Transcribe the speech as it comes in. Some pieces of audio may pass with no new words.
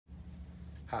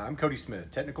Hi, I'm Cody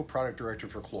Smith, Technical Product Director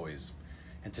for Cloyes.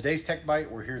 In today's Tech Bite,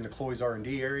 we're here in the Cloyes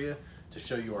R&D area to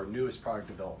show you our newest product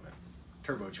development,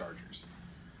 turbochargers.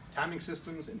 Timing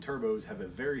systems and turbos have a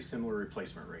very similar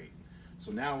replacement rate.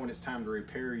 So now when it's time to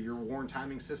repair your worn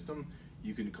timing system,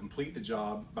 you can complete the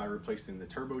job by replacing the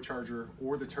turbocharger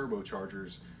or the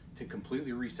turbochargers to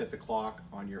completely reset the clock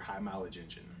on your high mileage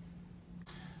engine.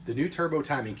 The new turbo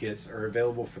timing kits are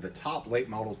available for the top late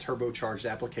model turbocharged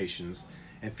applications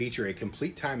and feature a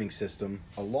complete timing system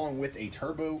along with a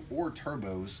turbo or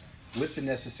turbos with the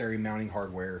necessary mounting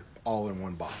hardware all in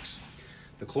one box.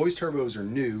 The Cloyes turbos are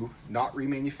new, not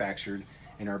remanufactured,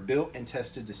 and are built and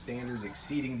tested to standards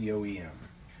exceeding the OEM.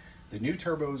 The new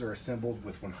turbos are assembled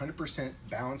with 100%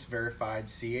 balance verified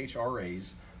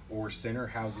CHRAs or center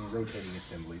housing rotating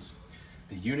assemblies.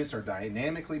 The units are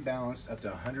dynamically balanced up to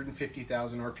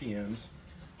 150,000 RPMs,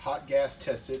 hot gas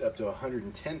tested up to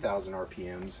 110,000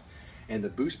 RPMs, and the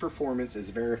boost performance is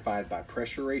verified by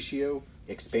pressure ratio,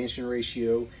 expansion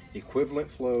ratio,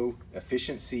 equivalent flow,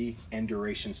 efficiency, and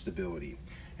duration stability.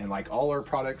 And like all our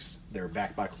products, they're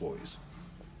backed by Cloyes.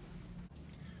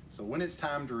 So when it's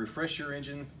time to refresh your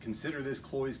engine, consider this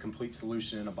Cloyes complete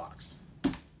solution in a box.